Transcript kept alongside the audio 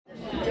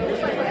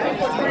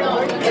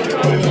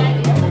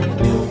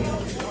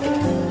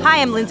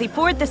I'm Lindsay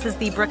Ford. This is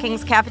the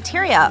Brookings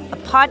Cafeteria, a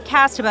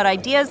podcast about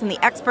ideas and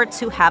the experts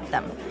who have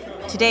them.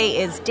 Today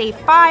is day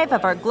 5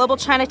 of our Global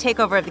China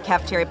Takeover of the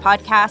Cafeteria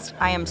podcast.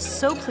 I am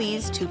so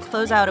pleased to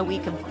close out a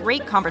week of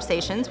great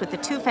conversations with the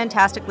two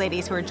fantastic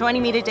ladies who are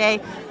joining me today,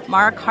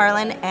 Mara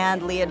Karlin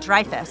and Leah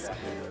Dreyfus.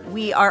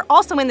 We are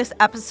also in this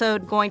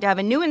episode going to have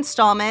a new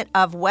installment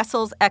of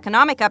Wessel's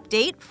Economic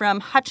Update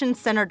from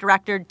Hutchins Center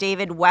Director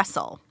David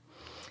Wessel.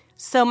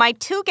 So my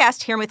two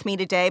guests here with me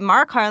today,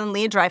 Mara Karlin,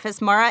 Leah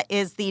Dreyfus. Mara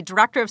is the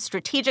Director of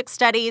Strategic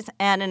Studies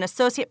and an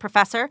Associate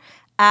Professor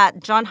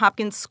at Johns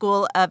Hopkins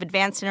School of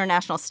Advanced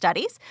International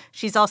Studies.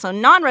 She's also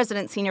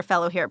non-resident Senior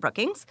Fellow here at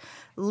Brookings.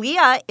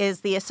 Leah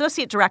is the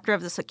Associate Director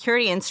of the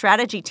Security and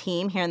Strategy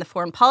Team here in the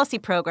Foreign Policy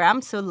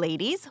Program. So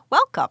ladies,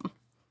 welcome.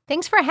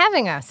 Thanks for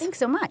having us. Thanks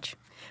so much.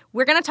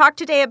 We're going to talk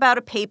today about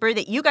a paper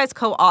that you guys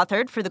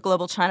co-authored for the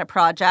Global China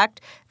Project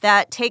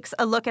that takes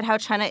a look at how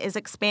China is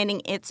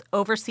expanding its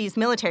overseas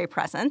military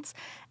presence.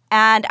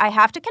 And I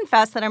have to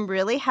confess that I'm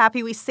really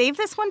happy we saved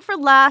this one for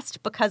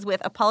last because,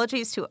 with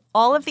apologies to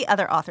all of the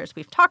other authors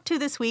we've talked to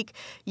this week,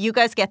 you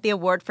guys get the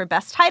award for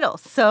best title.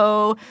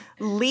 So,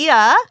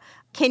 Leah,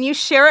 can you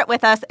share it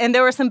with us? And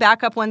there were some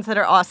backup ones that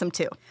are awesome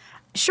too.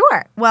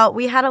 Sure. Well,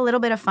 we had a little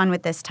bit of fun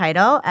with this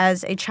title.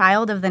 As a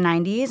child of the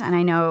 90s, and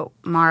I know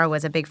Mara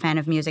was a big fan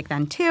of music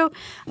then too,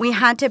 we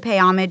had to pay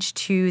homage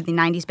to the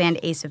 90s band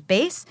Ace of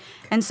Base.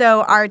 And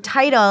so our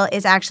title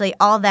is actually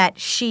All That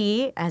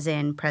Xi, as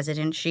in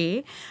President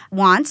Xi,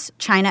 wants,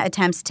 China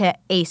attempts to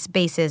ace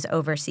bases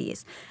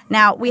overseas.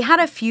 Now, we had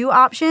a few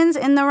options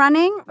in the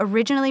running,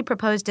 originally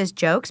proposed as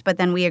jokes, but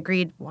then we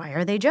agreed, why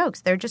are they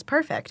jokes? They're just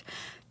perfect.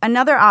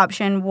 Another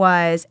option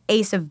was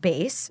Ace of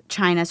Base,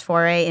 China's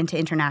foray into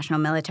international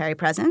military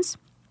presence.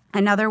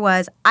 Another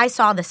was I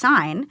Saw the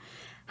Sign,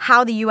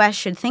 how the U.S.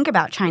 should think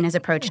about China's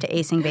approach to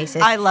acing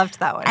bases. I loved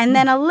that one. And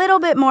then a little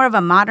bit more of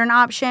a modern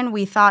option.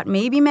 We thought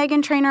maybe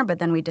Meghan Trainor, but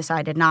then we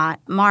decided not.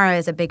 Mara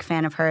is a big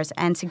fan of hers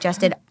and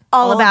suggested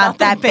all about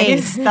that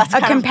base,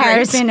 a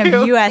comparison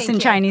of U.S. and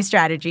Chinese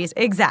strategies.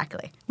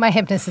 Exactly. My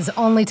hipness is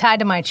only tied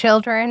to my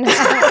children.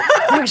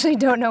 I actually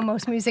don't know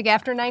most music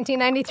after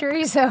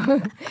 1993, so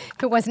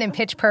if it wasn't in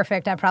Pitch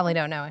Perfect, I probably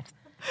don't know it.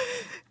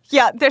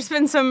 Yeah, there's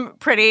been some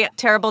pretty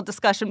terrible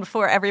discussion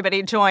before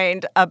everybody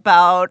joined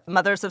about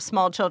mothers of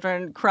small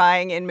children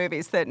crying in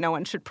movies that no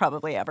one should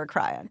probably ever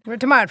cry in. We're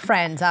talking about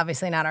Friends,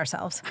 obviously not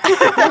ourselves.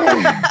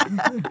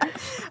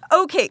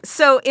 Okay,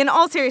 so in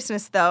all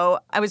seriousness, though,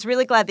 I was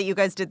really glad that you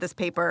guys did this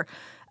paper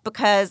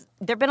because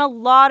there have been a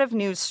lot of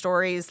news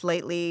stories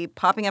lately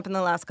popping up in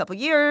the last couple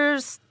of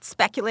years,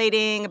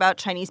 speculating about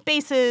Chinese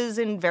bases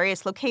in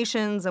various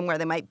locations and where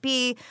they might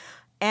be.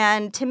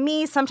 And to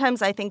me,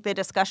 sometimes I think the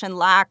discussion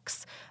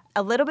lacks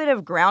a little bit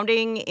of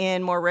grounding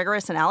in more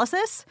rigorous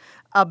analysis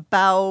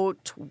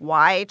about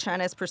why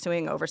China is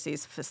pursuing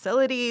overseas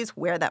facilities,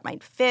 where that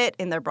might fit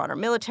in their broader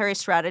military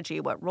strategy,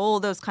 what role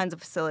those kinds of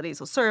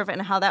facilities will serve,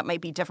 and how that might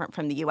be different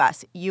from the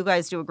U.S. You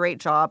guys do a great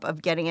job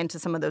of getting into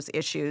some of those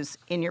issues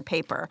in your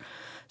paper.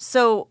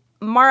 So,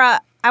 Mara,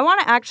 I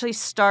want to actually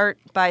start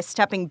by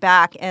stepping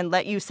back and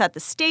let you set the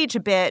stage a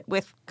bit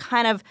with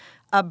kind of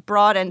a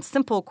broad and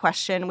simple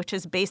question, which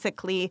is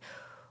basically,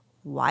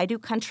 why do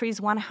countries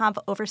want to have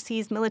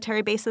overseas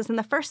military bases in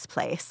the first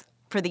place?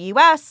 For the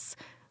U.S.,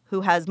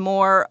 who has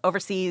more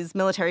overseas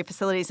military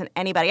facilities than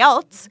anybody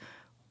else,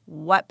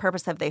 what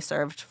purpose have they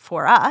served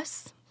for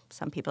us?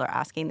 Some people are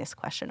asking this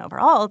question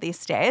overall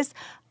these days.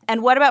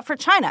 And what about for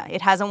China?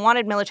 It hasn't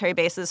wanted military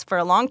bases for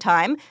a long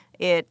time.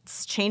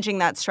 It's changing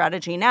that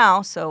strategy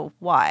now, so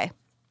why?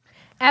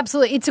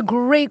 Absolutely. It's a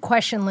great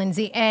question,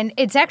 Lindsay. And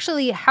it's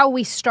actually how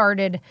we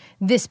started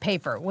this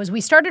paper. Was we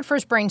started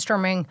first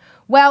brainstorming,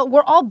 well,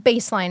 we're all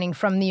baselining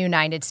from the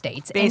United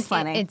States.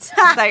 Baselining. Is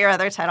that your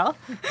other title?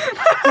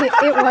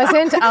 It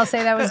wasn't. I'll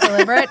say that was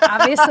deliberate,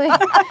 obviously,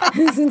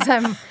 since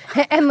I'm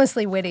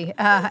endlessly witty.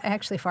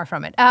 Actually, far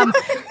from it.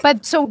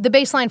 But so the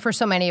baseline for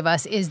so many of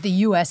us is the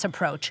U.S.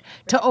 approach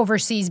to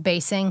overseas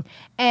basing.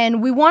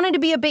 And we wanted to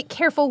be a bit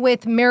careful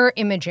with mirror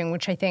imaging,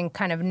 which I think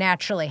kind of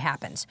naturally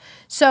happens.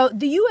 So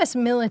the U.S.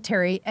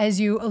 military,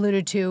 as you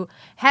alluded to,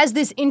 has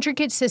this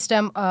intricate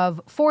system of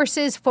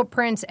forces,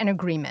 footprints, and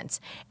agreements.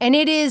 And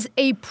it is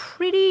a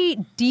pretty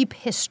deep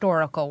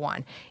historical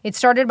one. It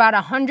started about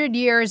 100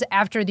 years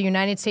after the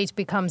United States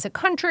becomes a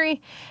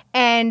country,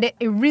 and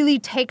it really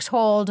takes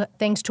hold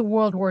thanks to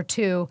World War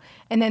II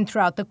and then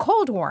throughout the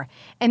Cold War.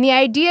 And the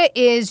idea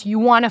is you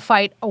want to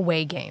fight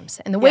away games.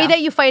 And the way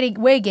that you fight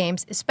away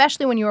games,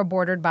 especially when you are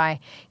bordered by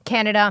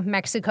Canada,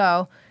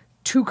 Mexico,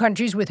 two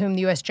countries with whom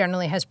the U.S.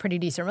 generally has pretty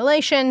decent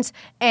relations,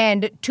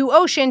 and two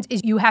oceans,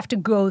 is you have to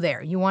go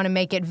there. You want to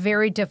make it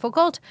very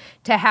difficult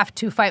to have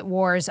to fight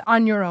wars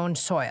on your own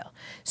soil.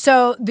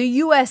 So the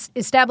U.S.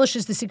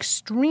 establishes this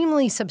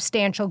extremely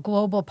substantial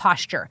global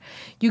posture.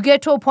 You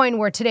get to a point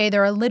where today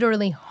there are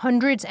literally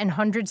hundreds and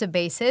hundreds of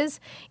bases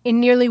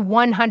in nearly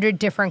 100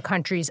 different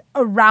countries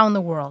around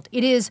the world.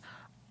 It is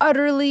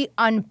utterly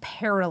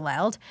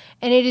unparalleled,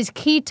 and it is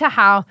key to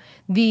how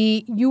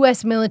the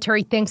U.S.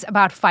 military thinks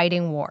about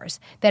fighting wars,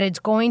 that it's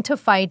going to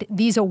fight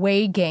these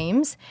away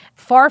games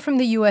far from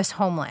the U.S.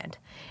 homeland.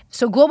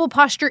 So global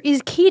posture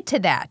is key to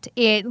that.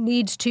 It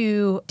leads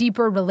to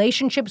deeper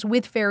relationships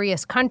with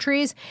various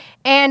countries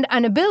and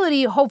an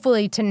ability,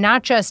 hopefully, to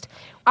not just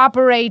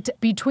operate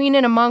between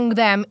and among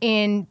them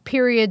in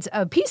periods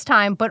of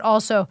peacetime, but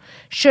also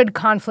should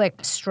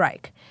conflict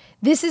strike.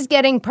 This is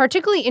getting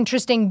particularly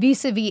interesting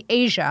vis-a-vis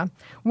Asia,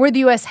 where the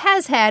U.S.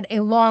 has had a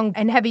long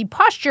and heavy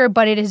posture,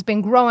 but it has been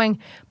growing,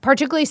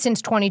 particularly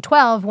since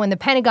 2012, when the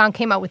Pentagon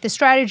came out with the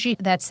strategy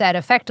that said,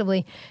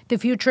 effectively, the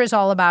future is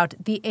all about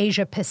the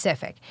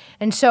Asia-Pacific.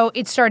 And so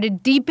it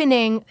started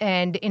deepening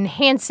and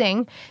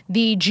enhancing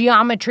the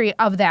geometry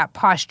of that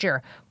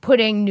posture,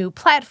 putting new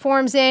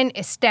platforms in,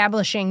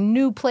 establishing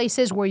new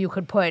places where you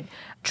could put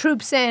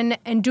troops in,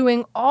 and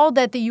doing all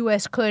that the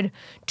U.S. could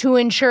to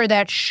ensure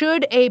that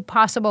should a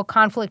possible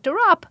conflict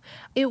erupt,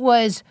 it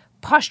was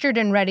postured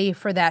and ready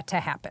for that to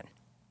happen.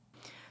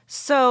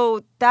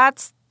 So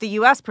that's the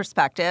U.S.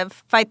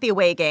 perspective, fight the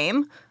away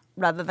game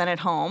rather than at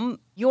home.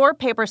 Your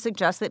paper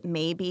suggests that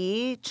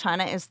maybe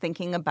China is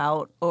thinking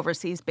about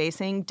overseas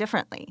basing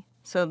differently.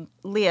 So,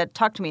 Leah,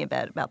 talk to me a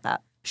bit about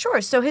that.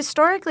 Sure. So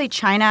historically,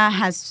 China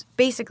has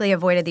basically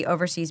avoided the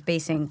overseas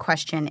basing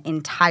question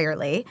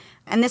entirely.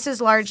 And this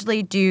is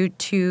largely due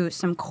to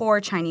some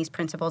core Chinese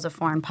principles of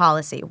foreign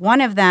policy.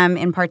 One of them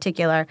in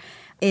particular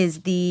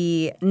is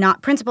the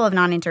principle of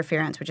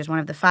non-interference, which is one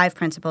of the 5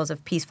 principles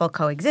of peaceful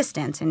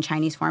coexistence in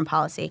Chinese foreign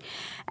policy.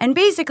 And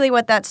basically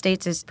what that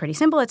states is pretty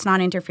simple. It's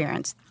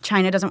non-interference.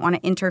 China doesn't want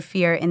to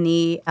interfere in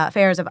the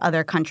affairs of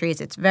other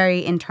countries. It's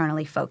very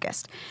internally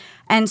focused.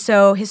 And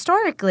so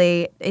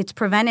historically, it's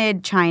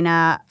prevented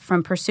China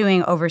from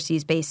pursuing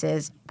overseas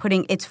bases,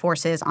 putting its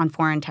forces on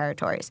foreign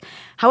territories.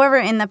 However,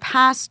 in the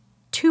past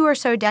 2 or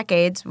so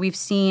decades, we've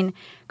seen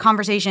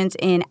conversations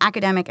in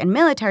academic and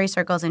military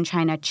circles in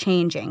China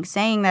changing,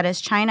 saying that as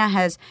China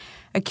has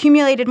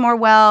accumulated more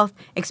wealth,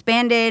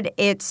 expanded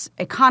its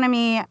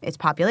economy, its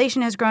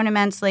population has grown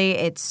immensely,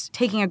 it's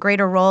taking a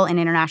greater role in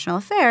international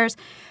affairs,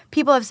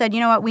 people have said, you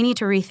know what, we need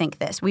to rethink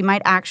this. We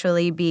might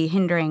actually be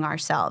hindering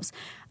ourselves.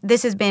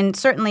 This has been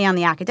certainly on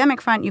the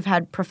academic front. You've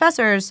had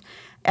professors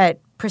at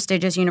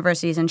prestigious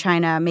universities in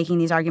China making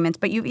these arguments,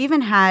 but you've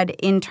even had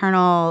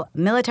internal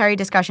military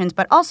discussions,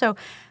 but also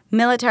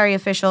military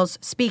officials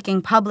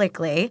speaking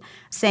publicly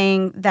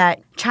saying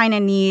that China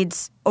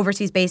needs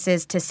overseas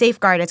bases to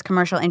safeguard its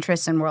commercial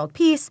interests in world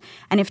peace,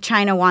 and if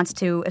China wants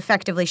to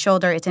effectively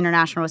shoulder its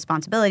international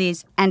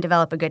responsibilities and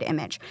develop a good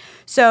image.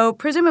 So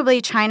presumably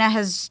China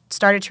has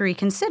started to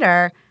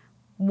reconsider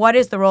what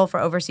is the role for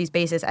overseas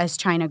bases as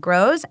China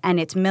grows and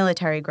its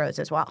military grows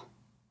as well.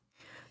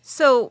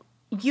 So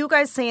you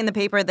guys say in the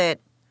paper that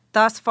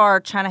thus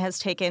far China has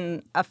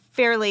taken a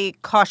fairly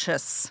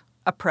cautious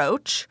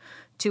approach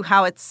to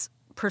how it's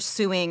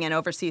pursuing an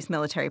overseas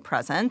military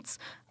presence,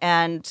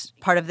 and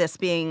part of this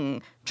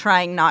being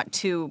trying not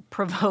to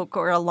provoke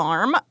or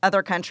alarm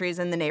other countries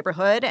in the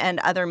neighborhood and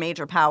other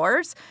major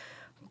powers.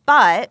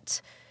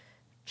 But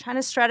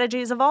China's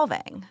strategy is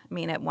evolving. I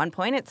mean, at one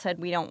point it said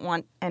we don't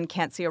want and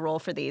can't see a role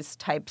for these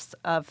types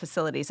of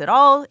facilities at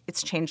all.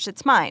 It's changed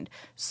its mind.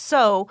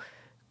 So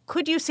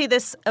could you see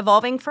this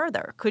evolving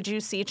further? Could you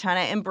see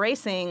China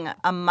embracing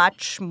a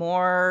much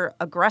more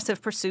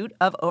aggressive pursuit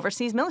of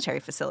overseas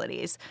military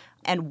facilities?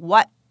 And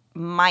what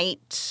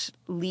might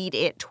lead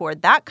it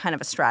toward that kind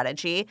of a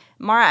strategy?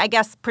 Mara, I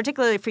guess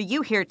particularly for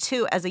you here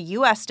too, as a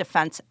U.S.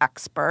 defense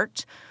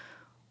expert,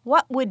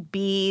 what would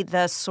be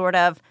the sort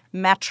of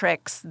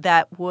metrics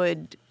that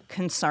would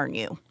concern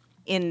you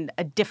in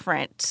a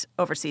different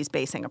overseas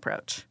basing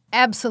approach?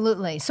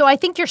 Absolutely. So I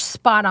think you're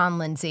spot on,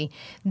 Lindsay,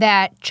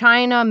 that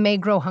China may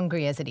grow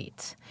hungry as it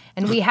eats.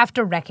 And we have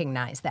to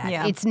recognize that.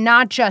 Yeah. It's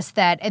not just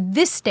that at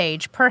this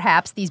stage,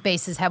 perhaps these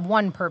bases have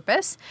one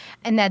purpose,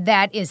 and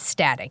that is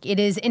static. It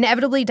is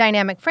inevitably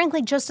dynamic,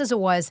 frankly, just as it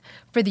was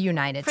for the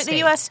United States. For the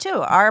U.S.,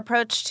 too. Our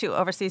approach to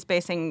overseas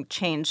basing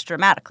changed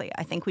dramatically.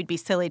 I think we'd be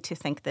silly to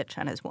think that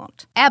China's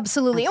won't.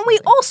 Absolutely. And we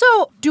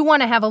also do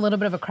want to have a little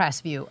bit of a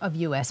crass view of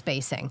U.S.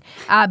 basing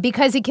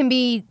because it can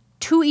be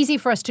too easy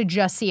for us to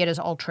just see it as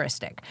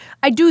altruistic.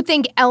 I do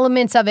think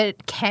elements of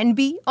it can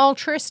be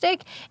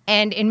altruistic,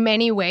 and in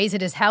many ways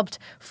it has helped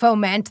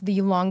foment the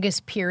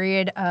longest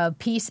period of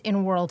peace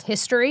in world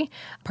history,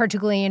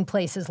 particularly in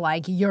places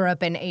like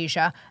Europe and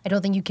Asia. I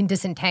don't think you can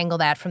disentangle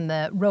that from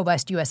the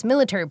robust U.S.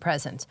 military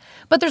presence.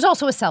 But there's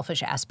also a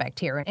selfish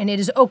aspect here, and it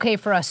is okay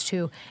for us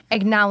to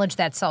acknowledge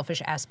that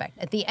selfish aspect.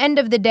 At the end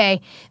of the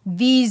day,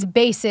 these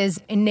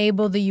bases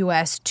enable the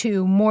U.S.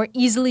 to more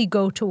easily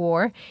go to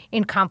war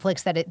in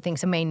conflicts that it thinks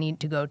it may need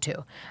to go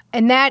to.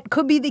 And that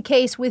could be the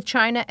case with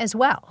China as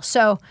well.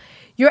 So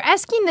you're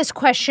asking this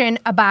question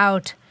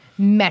about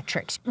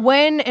metrics.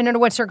 When and under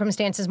what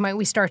circumstances might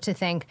we start to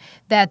think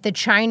that the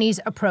Chinese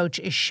approach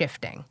is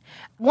shifting?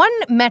 One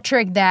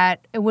metric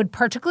that would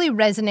particularly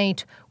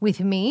resonate with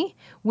me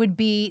would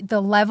be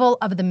the level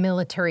of the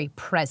military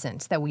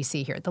presence that we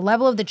see here, the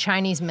level of the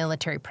Chinese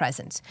military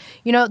presence.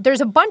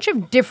 There's a bunch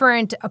of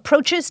different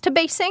approaches to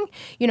basing.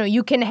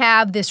 You can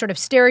have this sort of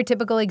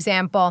stereotypical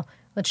example.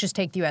 Let's just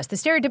take the U.S. The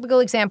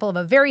stereotypical example of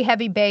a very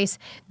heavy base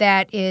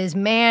that is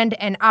manned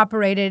and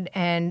operated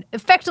and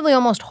effectively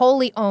almost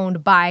wholly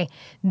owned by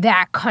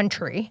that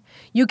country.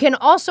 You can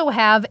also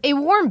have a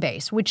warm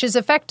base, which is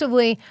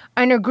effectively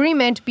an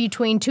agreement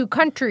between two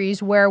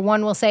countries where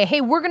one will say,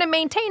 hey, we're going to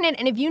maintain it,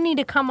 and if you need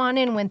to come on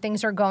in when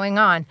things are going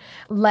on,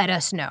 let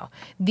us know.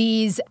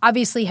 These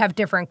obviously have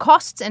different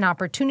costs and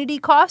opportunity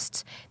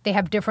costs. They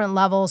have different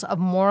levels of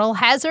moral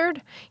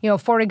hazard.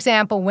 For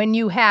example, when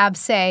you have,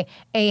 say,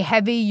 a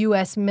heavy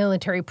U.S.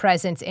 military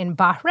presence in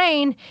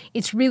Bahrain,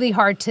 it's really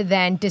hard to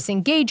then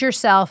disengage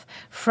yourself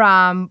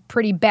from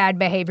pretty bad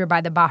behavior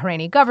by the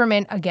Bahraini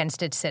government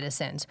against its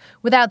citizens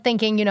without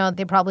thinking,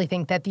 they probably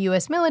think that the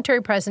U.S.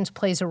 military presence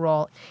plays a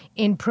role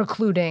in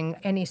precluding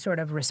any sort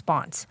of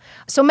response.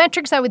 So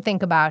metrics I would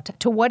think about: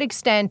 to what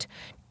extent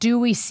do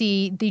we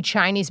see the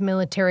Chinese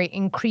military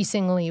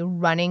increasingly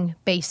running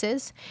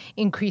bases,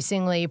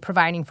 increasingly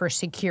providing for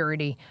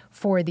security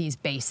for these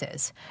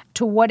bases?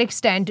 To what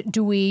extent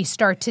do we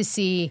start to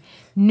see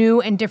new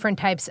and different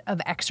types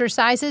of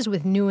exercises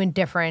with new and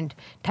different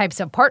types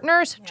of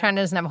partners? China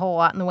doesn't have a whole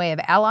lot in the way of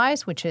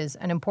allies, which is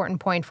an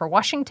important point for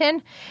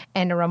Washington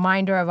and a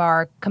reminder of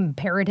our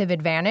comparative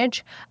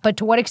advantage. But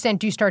to what extent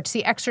do you start to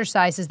see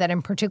exercises that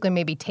in particular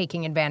may be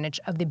taking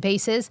advantage of the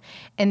bases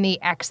and the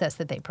access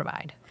that they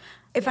provide?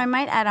 If I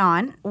might add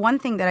on, one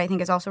thing that I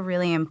think is also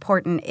really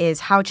important is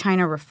how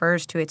China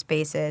refers to its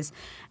bases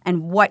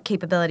and what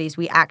capabilities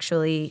we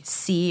actually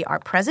see are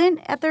present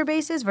at their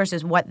bases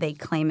versus what they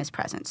claim is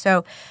present.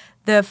 So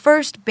the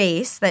first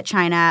base that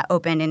China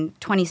opened in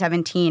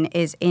 2017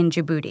 is in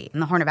Djibouti, in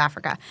the Horn of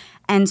Africa.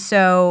 And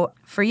so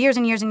for years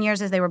and years and years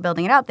as they were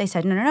building it up, they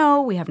said,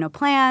 no, we have no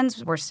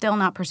plans. We're still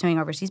not pursuing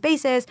overseas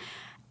bases.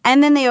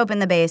 And then they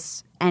opened the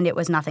base, and it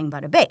was nothing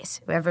but a base.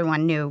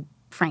 Everyone knew,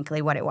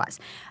 frankly, what it was.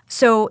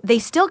 So they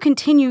still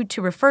continued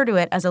to refer to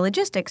it as a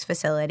logistics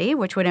facility,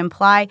 which would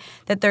imply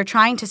that they're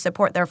trying to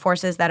support their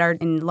forces that are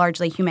in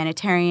largely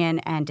humanitarian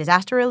and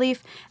disaster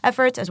relief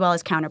efforts, as well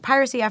as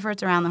counter-piracy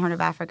efforts around the Horn of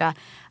Africa.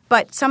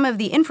 But some of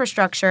the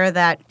infrastructure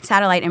that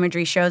satellite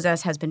imagery shows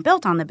us has been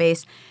built on the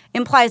base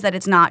implies that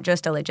it's not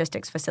just a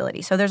logistics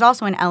facility. So there's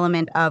also an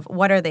element of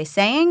what are they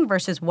saying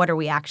versus what are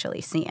we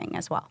actually seeing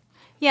as well.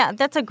 Yeah,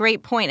 that's a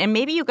great point. And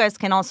maybe you guys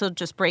can also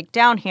just break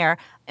down here.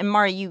 And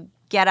Mara, you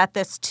get at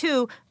this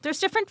too. There's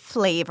different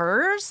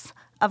flavors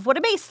of what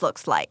a base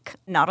looks like.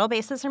 Not all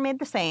bases are made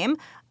the same.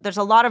 There's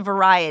a lot of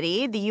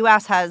variety. The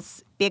U.S.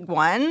 has big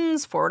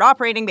ones, forward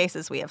operating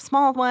bases. We have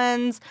small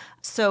ones.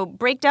 So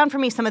break down for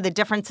me some of the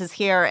differences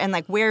here and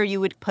like where you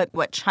would put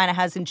what China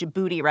has in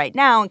Djibouti right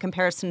now in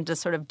comparison to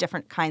sort of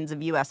different kinds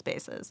of U.S.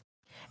 bases.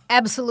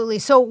 Absolutely.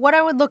 So what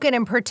I would look at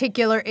in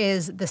particular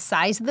is the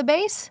size of the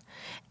base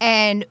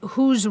and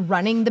who's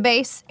running the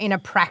base in a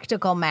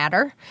practical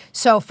matter.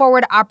 So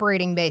forward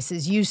operating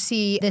bases, you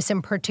see this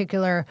in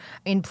particular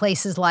in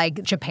places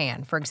like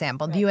Japan, for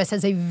example. Right. The U.S.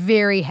 has a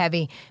very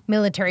heavy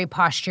military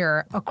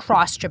posture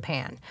across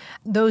Japan.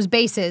 Those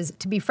bases,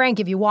 to be frank,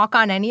 if you walk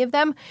on any of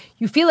them,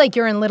 you feel like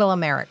you're in Little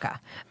America.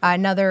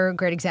 Another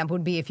great example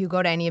would be if you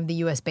go to any of the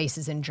U.S.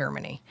 bases in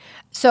Germany.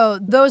 So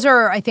those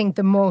are, I think,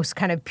 the most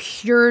kind of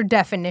pure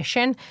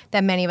definition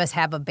that many of us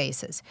have of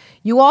bases.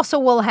 You also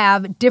will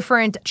have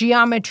different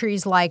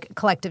geometries like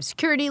collective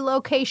security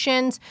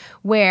locations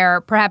where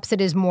perhaps it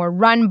is more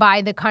run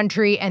by the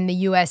country and the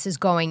U.S. is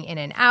going in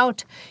and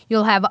out.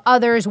 You'll have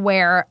others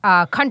where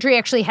a country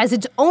actually has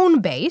its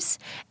own base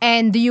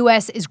and the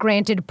U.S. is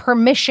granted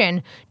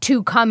permission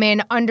to come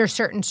in under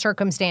certain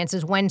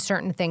circumstances when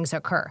certain things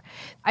occur.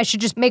 I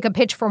should just make a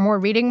pitch for more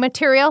reading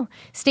material.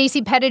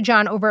 Stacey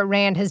Pettijohn over at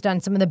RAND has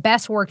done some of the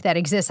best work that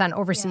exists on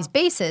overseas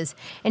bases.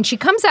 And she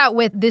comes out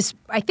with this,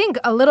 I think,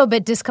 a little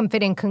bit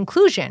discomfiting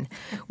conclusion,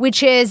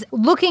 which is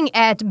looking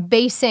at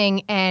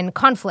basing and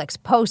conflicts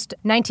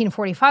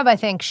post-1945, I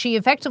think, she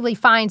effectively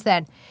finds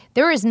that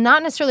there is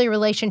not necessarily a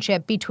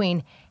relationship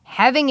between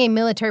having a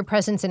military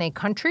presence in a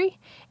country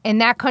and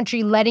that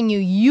country letting you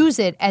use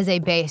it as a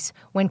base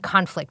when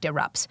conflict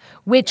erupts,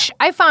 which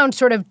I found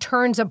sort of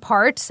turns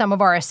apart some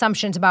of our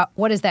assumptions about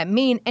what does that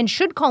mean and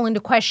should call into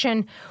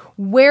question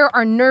where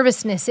our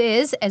nervousness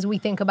is as we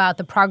think about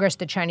the progress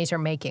the Chinese are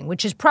making,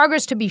 which is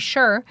progress to be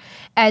sure,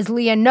 as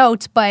Leah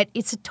notes, but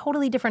it's a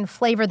totally different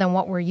flavor than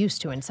what we're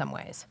used to in some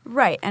ways.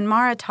 Right. And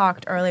Mara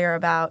talked earlier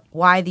about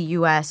why the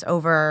U.S.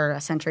 over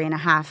a century and a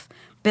half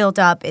built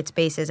up its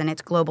bases and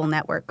its global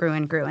network grew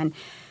and grew. And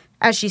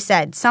as she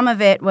said, some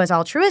of it was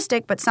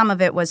altruistic, but some of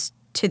it was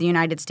to the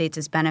United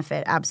States'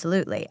 benefit,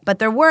 absolutely. But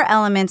there were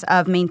elements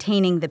of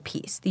maintaining the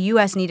peace. The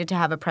U.S. needed to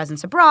have a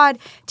presence abroad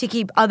to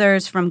keep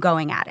others from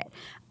going at it.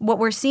 what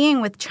we're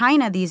seeing with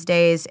China these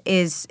days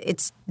is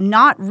it's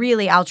not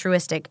really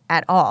altruistic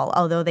at all,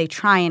 although they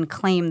try and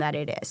claim that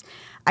it is.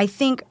 I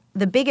think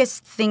the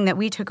biggest thing that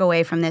we took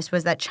away from this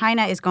was that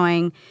China is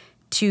going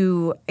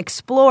to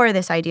explore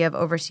this idea of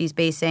overseas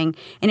basing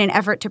in an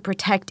effort to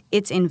protect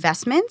its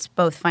investments,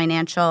 both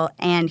financial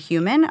and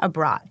human,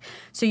 abroad.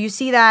 So you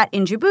see that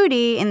in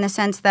Djibouti in the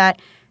sense that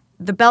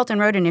the Belt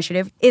and Road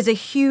Initiative is a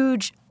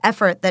huge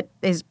effort that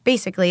is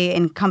basically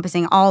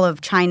encompassing all of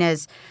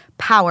China's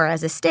power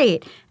as a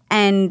state.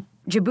 And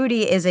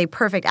Djibouti is a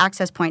perfect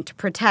access point to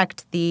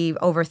protect the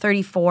over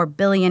 $34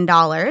 billion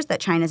that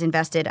China's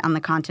invested on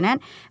the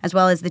continent, as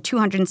well as the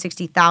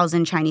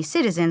 260,000 Chinese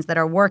citizens that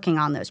are working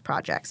on those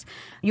projects.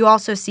 You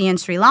also see in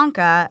Sri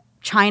Lanka,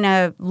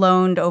 China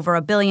loaned over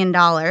 $1 billion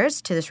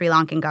to the Sri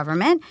Lankan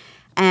government.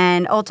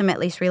 And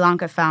ultimately, Sri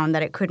Lanka found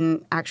that it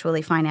couldn't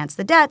actually finance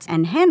the debts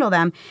and handle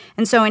them.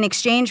 And so in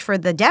exchange for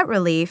the debt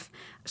relief,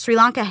 Sri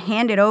Lanka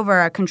handed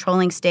over a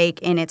controlling stake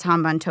in its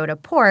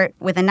Hambantota port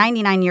with a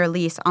 99-year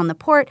lease on the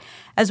port,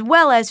 as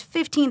well as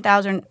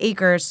 15,000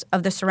 acres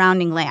of the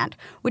surrounding land,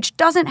 which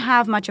doesn't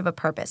have much of a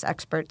purpose,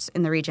 experts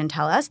in the region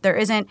tell us. There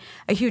isn't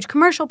a huge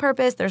commercial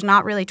purpose. There's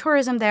not really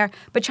tourism there.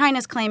 But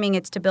China's claiming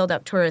it's to build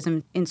up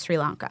tourism in Sri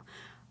Lanka.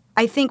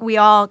 I think we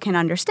all can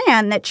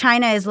understand that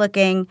China is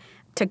looking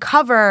to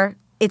cover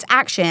its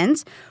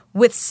actions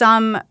with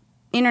some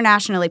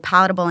internationally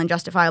palatable and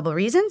justifiable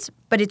reasons,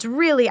 but it's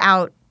really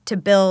out to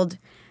build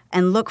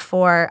and look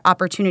for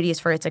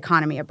opportunities for its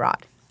economy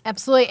abroad.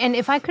 Absolutely. And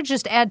if I could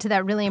just add to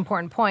that really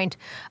important point,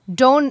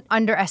 don't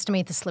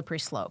underestimate the slippery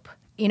slope.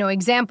 You know,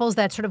 examples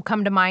that sort of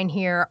come to mind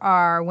here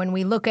are when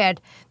we look at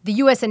the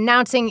U.S.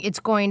 announcing it's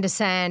going to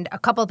send a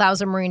couple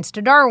thousand Marines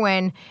to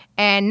Darwin,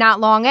 and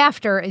not long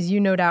after, as you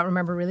no doubt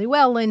remember really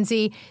well,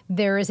 Lindsay,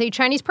 there is a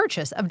Chinese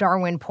purchase of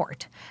Darwin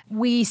Port.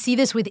 We see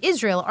this with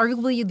Israel,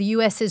 arguably the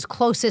U.S.'s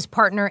closest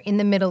partner in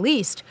the Middle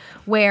East,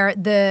 where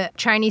the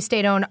Chinese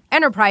state-owned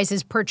enterprise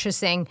is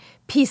purchasing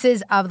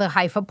pieces of the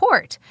Haifa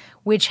port,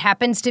 which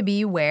happens to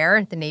be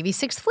where the Navy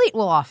Sixth Fleet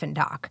will often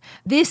dock.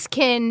 This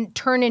can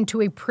turn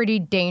into a pretty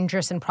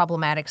dangerous and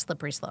problematic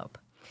slippery slope.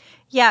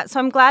 Yeah, so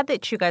I'm glad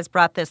that you guys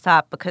brought this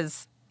up,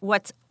 because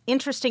what's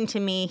interesting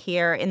to me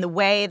here in the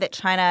way that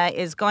China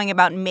is going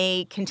about and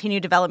may continue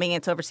developing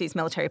its overseas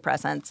military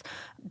presence,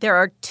 there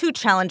are two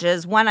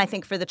challenges, one I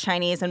think for the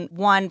Chinese and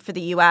one for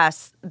the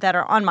U.S. that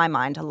are on my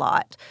mind a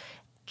lot.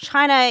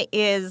 China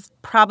is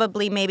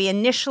probably maybe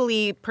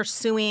initially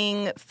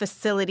pursuing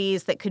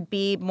facilities that could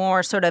be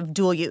more sort of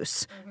dual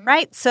use,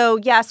 right? So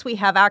yes, we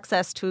have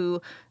access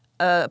to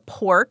a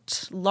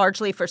port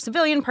largely for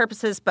civilian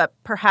purposes, but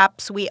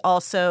perhaps we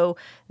also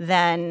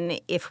then,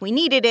 if we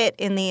needed it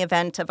in the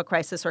event of a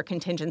crisis or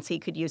contingency,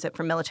 could use it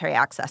for military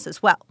access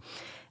as well.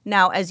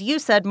 Now, as you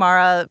said,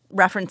 Mara,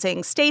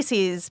 referencing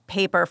Stacy's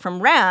paper from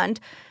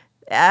RAND,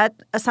 that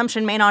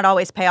assumption may not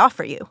always pay off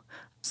for you.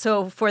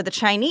 So for the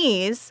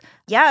Chinese,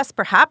 yes,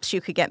 perhaps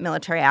you could get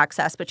military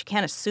access, but you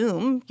can't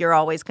assume you're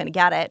always going to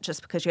get it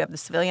just because you have the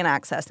civilian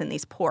access in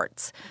these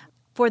ports.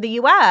 For the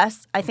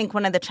U.S., I think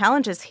one of the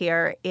challenges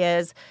here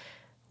is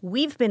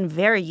we've been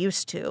very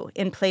used to,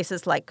 in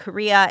places like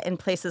Korea, in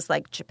places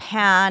like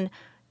Japan,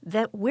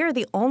 that we're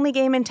the only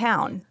game in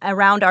town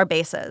around our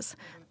bases.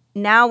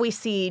 Now we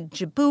see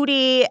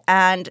Djibouti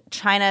and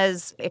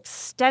China's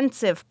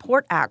extensive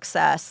port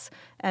access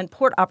and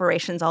port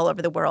operations all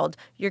over the world.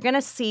 You're going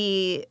to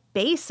see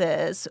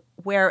bases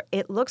where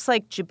it looks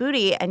like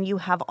Djibouti and you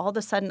have all of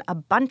a sudden a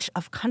bunch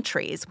of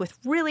countries with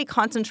really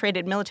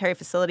concentrated military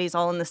facilities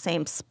all in the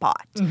same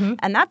spot.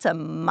 And that's a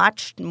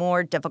much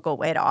more difficult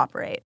way to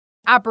operate.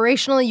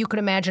 Operationally, you could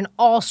imagine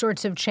all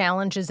sorts of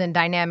challenges and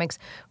dynamics,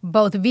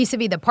 both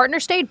vis-a-vis the partner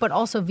state, but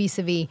also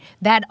vis-a-vis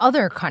that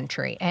other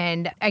country.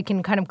 And I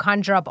can kind of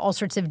conjure up all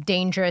sorts of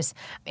dangerous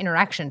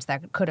interactions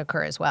that could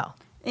occur as well.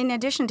 In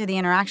addition to the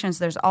interactions,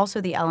 there's also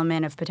the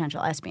element of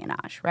potential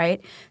espionage, right?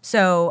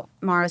 So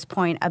Mara's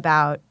point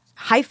about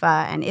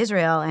Haifa and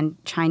Israel and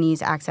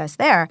Chinese access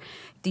there,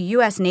 the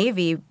U.S.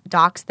 Navy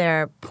docks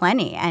there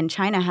plenty, and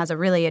China has a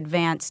really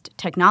advanced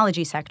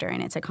technology sector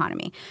in its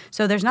economy.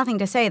 So there's nothing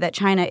to say that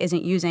China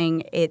isn't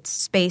using its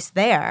space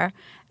there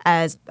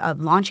as a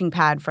launching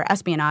pad for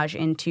espionage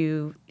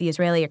into the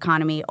Israeli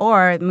economy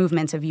or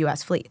movements of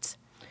U.S. fleets.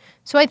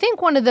 So I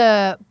think one of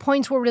the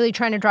points we're really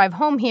trying to drive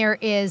home here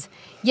is,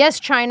 yes,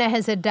 China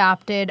has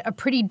adopted a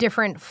pretty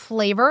different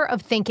flavor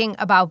of thinking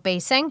about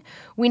basing.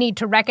 We need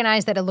to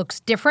recognize that it looks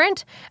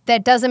different.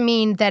 That doesn't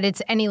mean that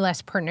it's any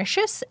less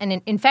pernicious.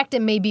 And in fact,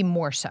 it may be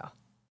more so.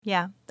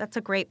 Yeah, that's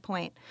a great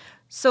point.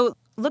 So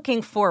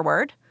looking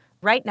forward,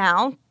 right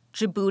now,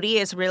 Djibouti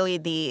is really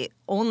the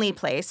only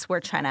place where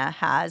China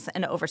has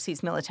an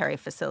overseas military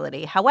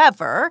facility.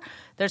 However,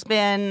 there's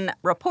been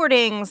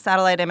reporting,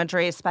 satellite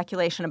imagery,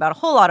 speculation about a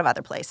whole lot of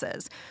other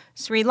places.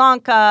 Sri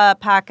Lanka,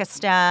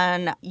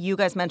 Pakistan, you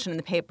guys mentioned in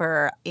the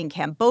paper in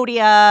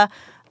Cambodia,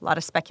 a lot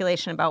of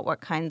speculation about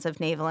what kinds of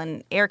naval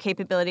and air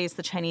capabilities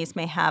the Chinese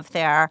may have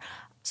there.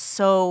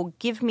 So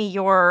give me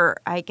your,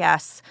 I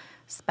guess,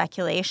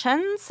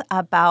 speculations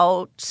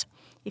about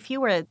if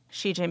you were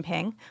Xi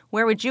Jinping,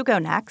 where would you go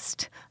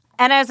next?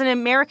 And as an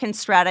American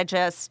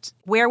strategist,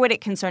 where would it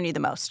concern you the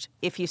most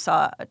if you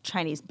saw a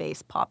Chinese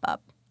base pop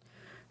up?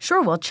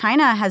 Sure. Well,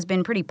 China has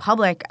been pretty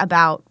public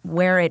about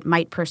where it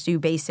might pursue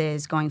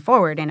bases going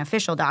forward in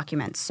official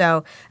documents.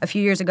 So a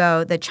few years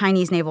ago, the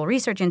Chinese Naval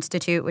Research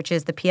Institute, which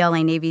is the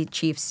PLA Navy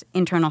chief's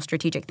internal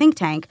strategic think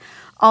tank,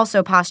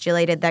 also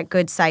postulated that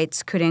good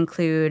sites could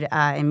include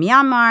in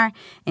Myanmar,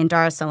 in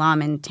Dar es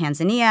Salaam in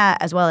Tanzania,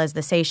 as well as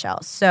the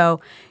Seychelles. So,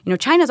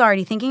 China's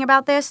already thinking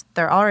about this.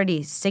 They're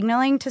already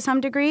signaling to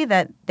some degree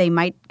that they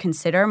might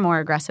consider more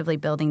aggressively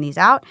building these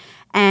out.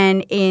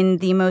 And in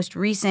the most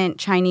recent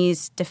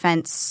Chinese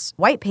defense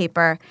white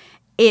paper,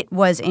 it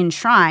was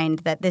enshrined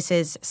that this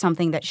is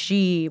something that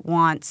Xi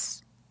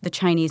wants the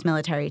Chinese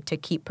military to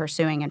keep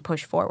pursuing and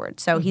push forward.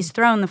 So he's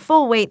thrown the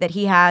full weight that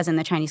he has in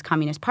the Chinese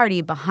Communist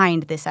Party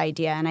behind this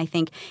idea. And I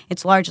think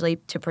it's largely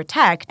to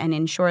protect and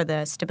ensure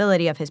the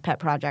stability of his pet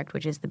project,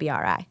 which is the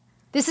BRI.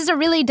 This is a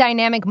really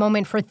dynamic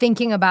moment for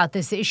thinking about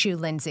this issue,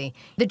 Lindsay.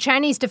 The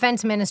Chinese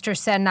defense minister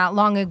said not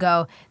long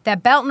ago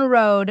that Belt and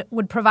Road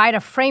would provide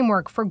a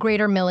framework for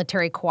greater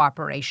military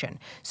cooperation.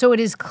 So it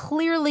is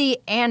clearly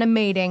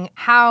animating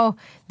how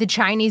the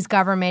Chinese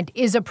government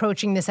is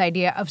approaching this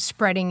idea of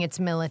spreading its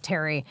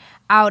military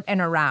out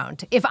and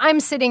around. If I'm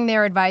sitting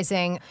there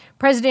advising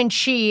President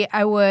Xi,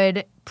 I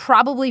would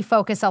probably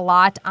focus a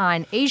lot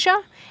on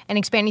Asia and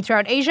expanding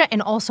throughout Asia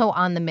and also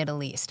on the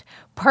Middle East,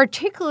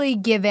 particularly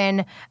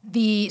given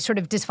the sort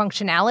of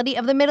dysfunctionality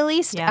of the Middle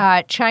East,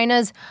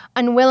 China's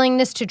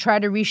unwillingness to try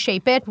to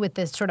reshape it with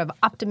this sort of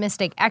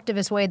optimistic,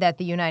 activist way that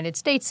the United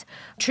States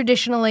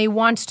traditionally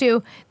wants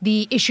to.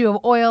 The issue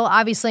of oil,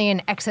 obviously,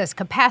 and excess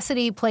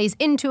capacity plays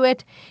into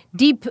it.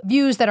 Deep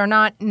views that are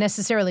not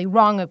necessarily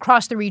wrong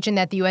across the region,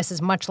 that the U.S.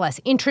 is much less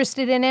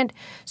interested in it.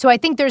 So I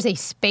think there's a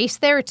space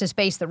there. It's a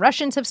space the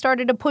Russians have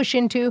started to push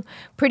into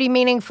pretty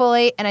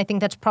meaningfully, and I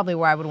think that's probably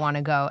where I would want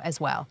to go as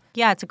well.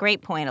 Yeah, it's a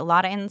great point. A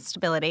lot of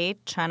instability.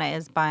 China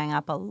is buying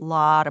up a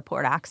lot of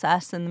port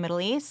access in the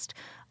Middle East,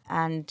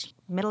 and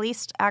Middle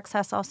East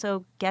access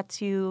also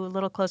gets you a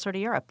little closer to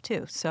Europe,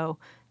 too. So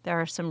there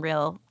are some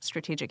real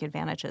strategic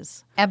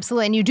advantages.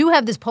 Absolutely. And you do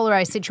have this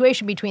polarized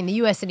situation between the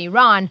U.S. and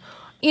Iran,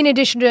 in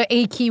addition to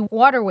a key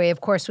waterway,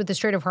 of course, with the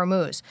Strait of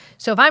Hormuz.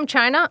 So if I'm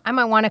China, I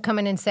might want to come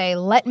in and say,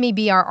 let me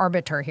be our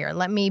arbiter here.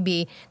 Let me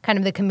be kind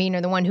of the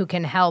convener, the one who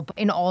can help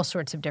in all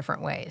sorts of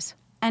different ways.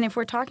 And if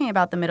we're talking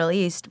about the Middle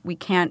East, we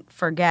can't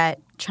forget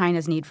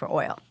China's need for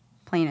oil,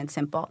 plain and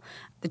simple.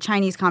 The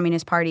Chinese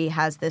Communist Party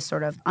has this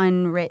sort of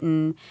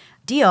unwritten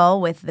deal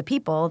with the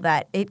people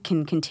that it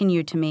can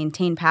continue to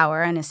maintain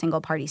power in a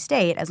single-party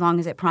state as long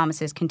as it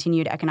promises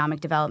continued economic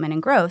development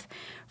and growth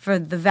for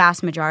the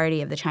vast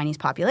majority of the Chinese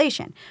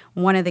population.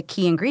 One of the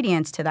key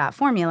ingredients to that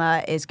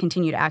formula is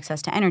continued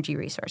access to energy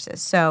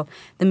resources. So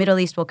the Middle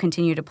East will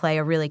continue to play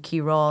a really key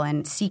role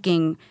in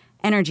seeking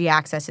energy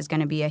access is going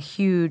to be a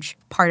huge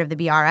part of the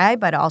BRI,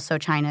 but also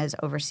China's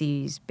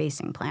overseas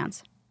basing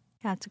plans.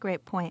 Yeah, that's a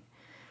great point.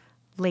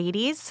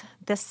 Ladies,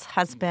 this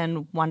has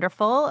been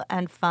wonderful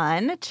and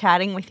fun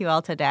chatting with you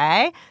all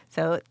today.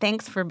 So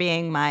thanks for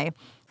being my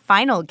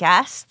final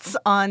guests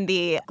on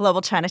the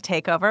Global China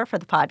Takeover for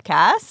the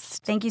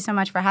podcast. Thank you so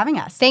much for having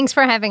us. Thanks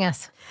for having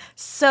us.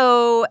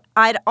 So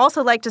I'd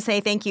also like to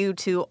say thank you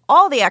to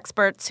all the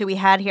experts who we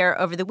had here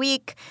over the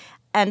week.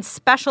 And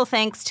special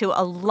thanks to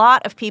a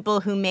lot of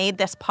people who made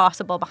this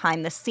possible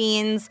behind the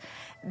scenes.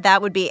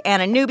 That would be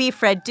Anna Newby,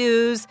 Fred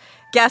Dews,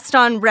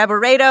 Gaston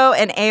Reboredo,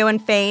 and Eowyn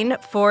Fain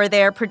for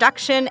their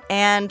production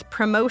and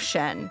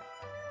promotion.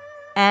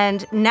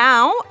 And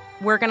now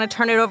we're going to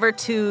turn it over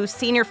to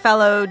Senior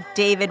Fellow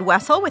David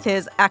Wessel with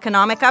his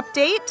economic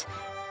update.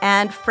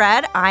 And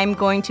Fred, I'm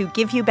going to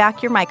give you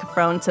back your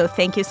microphone, so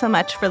thank you so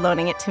much for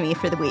loaning it to me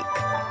for the week.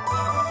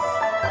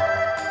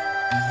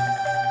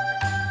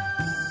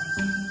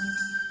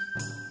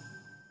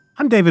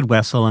 I'm David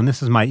Wessel, and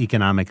this is my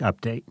economic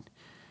update.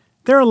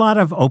 There are a lot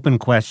of open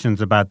questions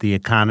about the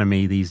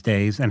economy these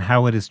days and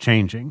how it is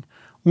changing.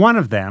 One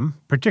of them,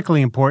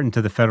 particularly important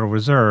to the Federal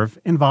Reserve,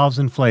 involves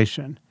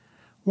inflation.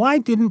 Why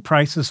didn't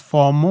prices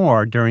fall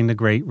more during the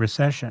Great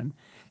Recession?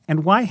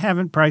 And why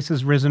haven't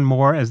prices risen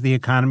more as the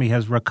economy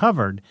has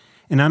recovered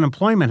and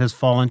unemployment has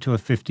fallen to a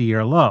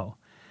 50-year low?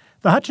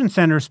 The Hutchins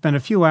Center spent a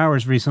few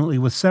hours recently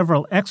with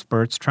several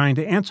experts trying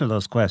to answer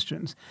those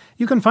questions.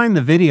 You can find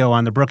the video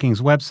on the Brookings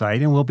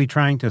website, and we'll be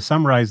trying to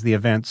summarize the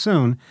event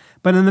soon.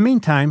 But in the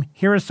meantime,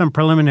 here are some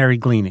preliminary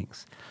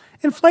gleanings.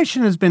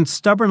 Inflation has been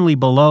stubbornly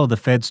below the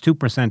Fed's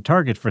 2%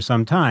 target for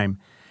some time.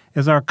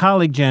 As our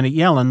colleague Janet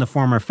Yellen, the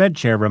former Fed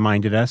chair,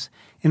 reminded us,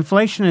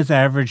 inflation has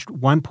averaged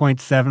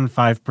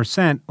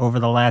 1.75%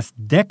 over the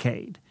last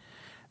decade.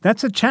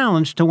 That's a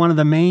challenge to one of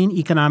the main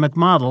economic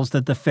models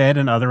that the Fed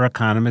and other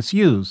economists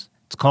use.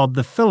 It's called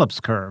the Phillips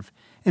curve,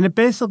 and it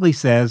basically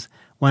says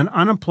when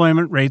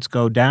unemployment rates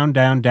go down,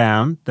 down,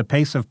 down, the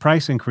pace of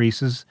price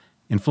increases,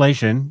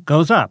 inflation,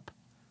 goes up.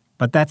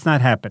 But that's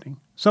not happening.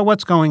 So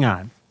what's going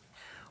on?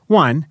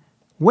 One,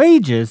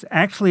 wages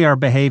actually are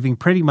behaving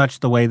pretty much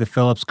the way the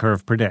Phillips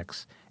curve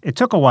predicts. It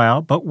took a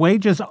while, but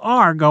wages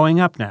are going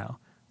up now.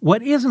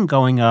 What isn't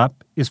going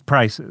up is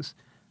prices.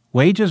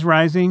 Wages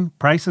rising,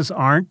 prices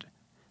aren't.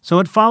 So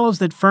it follows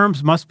that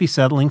firms must be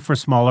settling for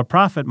smaller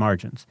profit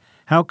margins.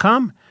 How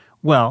come?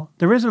 Well,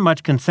 there isn't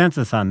much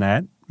consensus on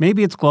that.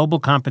 Maybe it's global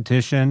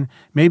competition,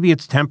 maybe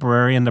it's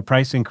temporary and the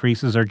price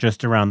increases are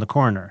just around the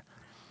corner.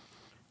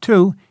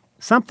 2,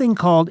 something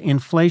called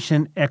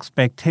inflation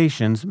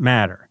expectations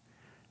matter.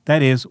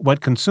 That is,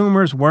 what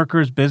consumers,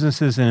 workers,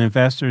 businesses, and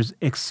investors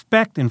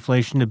expect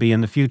inflation to be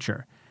in the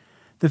future.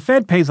 The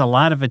Fed pays a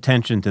lot of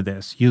attention to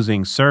this,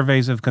 using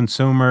surveys of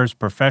consumers,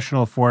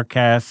 professional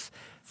forecasts,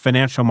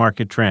 financial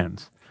market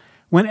trends.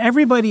 When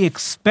everybody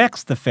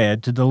expects the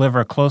Fed to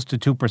deliver close to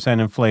 2%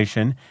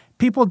 inflation,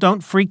 people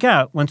don't freak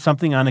out when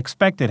something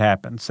unexpected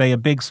happens, say a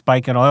big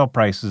spike in oil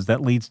prices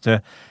that leads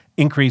to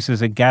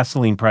increases in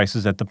gasoline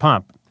prices at the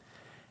pump.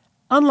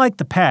 Unlike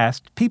the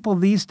past, people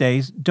these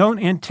days don't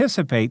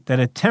anticipate that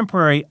a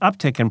temporary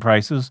uptick in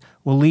prices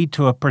will lead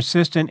to a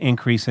persistent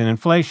increase in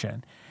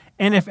inflation.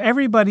 And if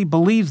everybody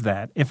believes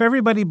that, if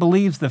everybody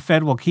believes the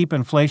Fed will keep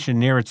inflation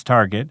near its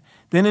target,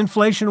 then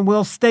inflation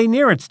will stay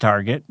near its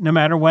target no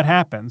matter what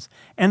happens.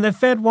 And the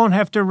Fed won't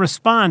have to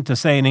respond to,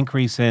 say, an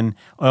increase in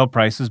oil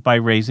prices by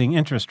raising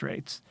interest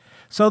rates.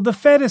 So the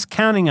Fed is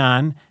counting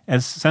on,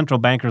 as central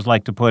bankers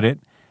like to put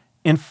it,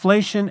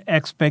 inflation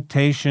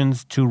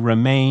expectations to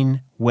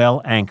remain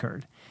well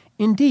anchored.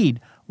 Indeed,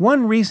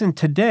 one reason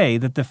today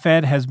that the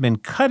Fed has been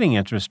cutting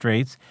interest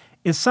rates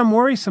is some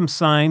worrisome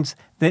signs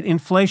that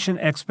inflation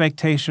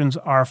expectations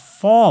are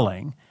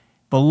falling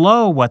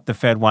below what the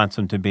Fed wants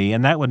them to be,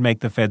 and that would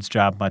make the Fed's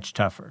job much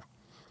tougher.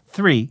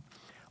 3,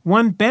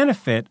 one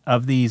benefit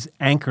of these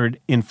anchored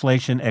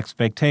inflation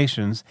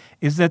expectations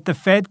is that the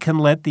Fed can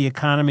let the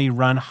economy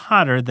run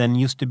hotter than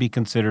used to be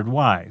considered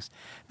wise.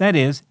 That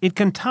is, it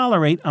can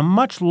tolerate a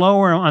much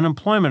lower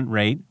unemployment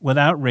rate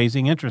without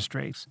raising interest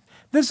rates.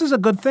 This is a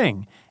good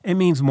thing. It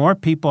means more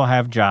people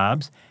have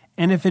jobs,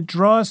 and if it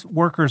draws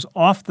workers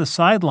off the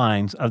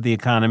sidelines of the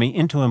economy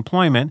into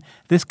employment,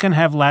 this can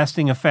have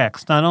lasting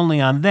effects, not only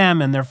on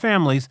them and their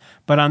families,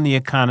 but on the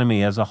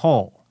economy as a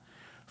whole.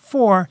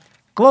 4,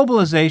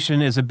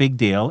 globalization is a big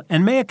deal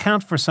and may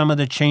account for some of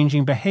the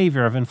changing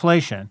behavior of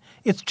inflation.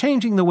 It's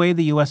changing the way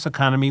the U.S.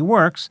 economy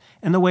works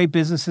and the way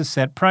businesses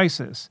set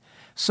prices.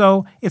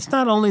 So it's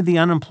not only the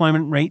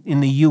unemployment rate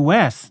in the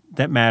U.S.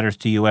 that matters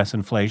to U.S.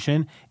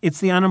 inflation, it's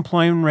the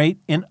unemployment rate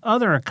in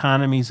other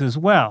economies as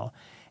well.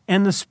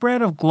 And the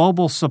spread of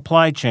global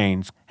supply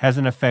chains has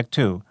an effect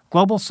too.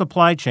 Global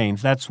supply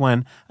chains, that's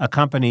when a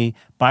company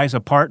buys a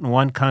part in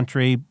one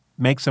country,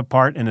 makes a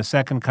part in a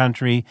second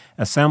country,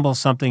 assembles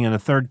something in a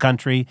third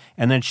country,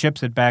 and then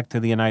ships it back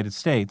to the United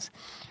States.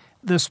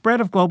 The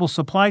spread of global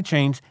supply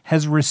chains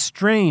has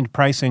restrained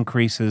price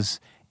increases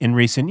in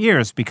recent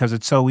years because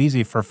it's so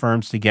easy for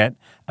firms to get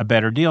a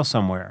better deal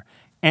somewhere.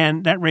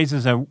 And that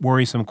raises a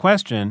worrisome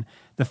question.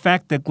 The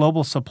fact that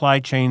global supply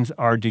chains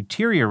are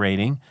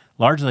deteriorating,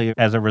 largely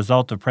as a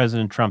result of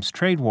President Trump's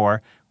trade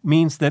war,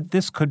 means that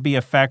this could be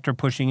a factor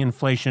pushing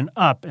inflation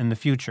up in the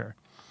future.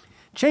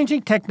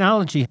 Changing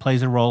technology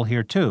plays a role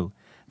here too.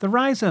 The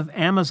rise of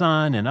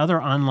Amazon and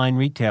other online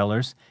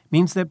retailers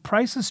means that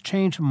prices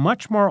change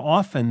much more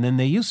often than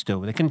they used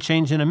to. They can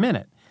change in a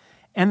minute.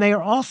 And they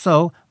are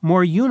also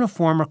more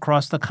uniform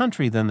across the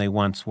country than they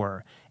once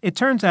were. It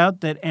turns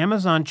out that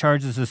Amazon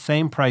charges the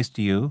same price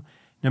to you,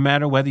 no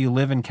matter whether you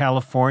live in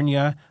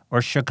California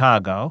or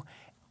Chicago,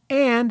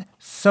 and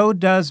so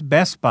does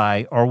Best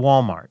Buy or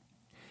Walmart.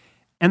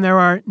 And there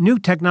are new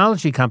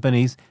technology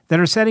companies that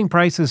are setting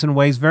prices in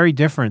ways very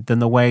different than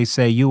the way,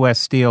 say, U.S.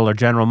 Steel or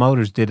General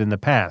Motors did in the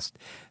past.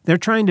 They're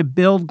trying to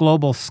build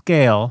global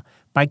scale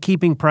by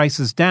keeping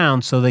prices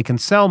down so they can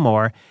sell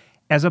more,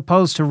 as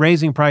opposed to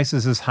raising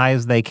prices as high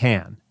as they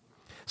can.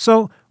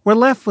 So we're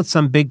left with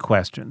some big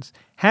questions.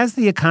 Has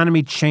the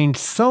economy changed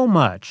so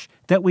much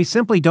that we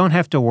simply don't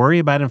have to worry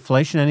about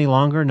inflation any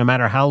longer, no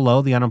matter how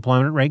low the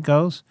unemployment rate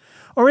goes?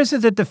 Or is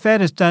it that the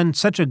Fed has done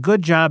such a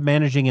good job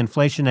managing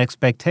inflation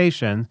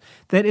expectations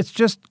that it's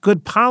just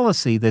good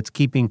policy that's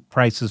keeping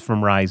prices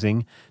from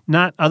rising,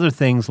 not other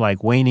things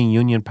like waning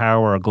union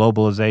power or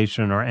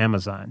globalization or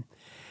Amazon?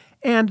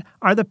 And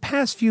are the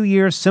past few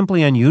years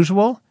simply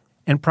unusual,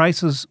 and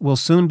prices will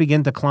soon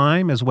begin to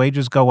climb as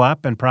wages go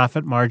up and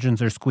profit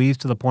margins are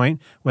squeezed to the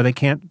point where they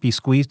can't be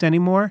squeezed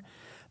anymore?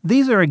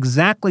 These are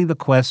exactly the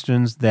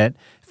questions that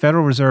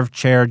Federal Reserve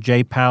Chair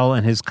Jay Powell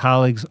and his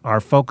colleagues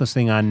are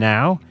focusing on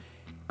now.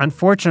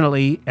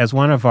 Unfortunately, as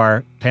one of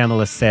our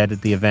panelists said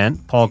at the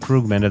event, Paul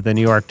Krugman of the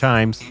New York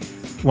Times,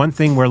 one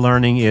thing we're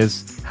learning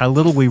is how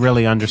little we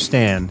really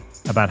understand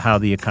about how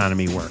the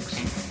economy works.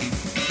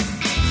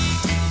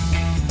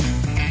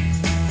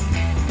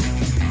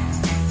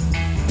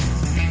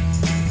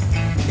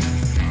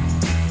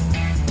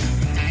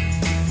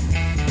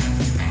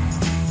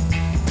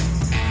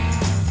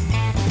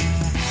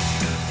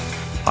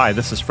 Hi,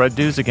 this is Fred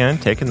Dews again,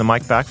 taking the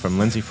mic back from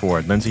Lindsay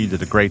Ford. Lindsay, you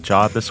did a great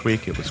job this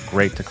week. It was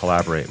great to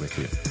collaborate with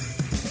you.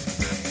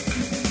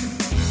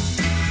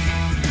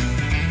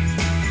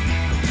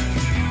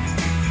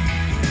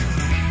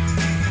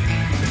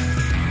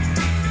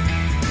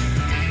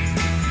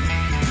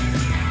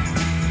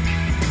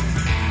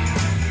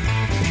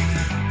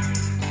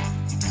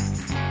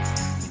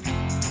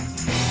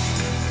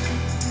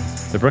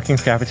 The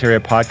Brookings Cafeteria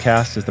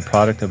podcast is the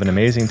product of an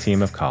amazing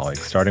team of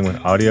colleagues, starting with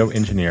audio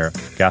engineer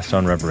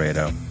Gaston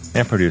Reboredo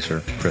and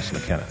producer Chris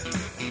McKenna.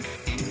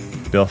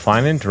 Bill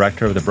Finan,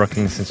 director of the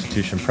Brookings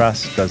Institution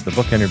Press, does the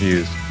book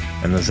interviews,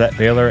 and Lizette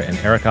Baylor and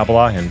Eric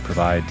Abalahin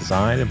provide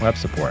design and web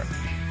support.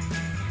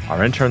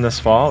 Our intern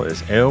this fall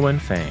is Eowyn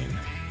Fain.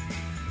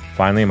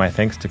 Finally, my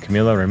thanks to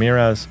Camila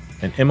Ramirez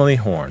and Emily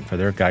Horn for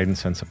their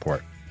guidance and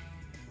support.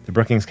 The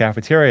Brookings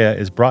Cafeteria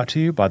is brought to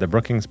you by the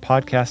Brookings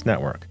Podcast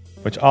Network,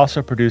 which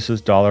also produces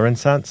Dollar and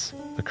Cents,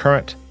 The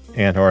Current,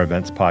 and our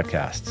events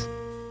podcasts.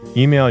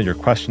 Email your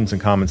questions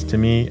and comments to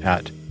me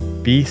at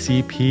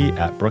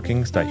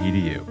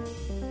bcp@brookings.edu.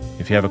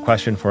 If you have a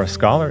question for a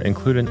scholar,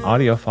 include an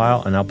audio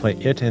file and I'll play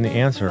it and the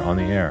answer on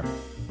the air.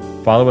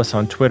 Follow us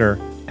on Twitter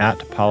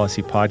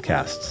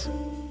 @PolicyPodcasts.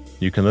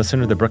 You can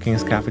listen to the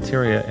Brookings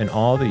Cafeteria in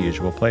all the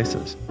usual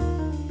places.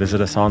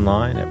 Visit us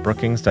online at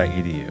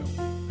brookings.edu.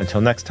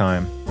 Until next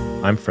time,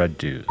 I'm Fred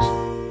Dews.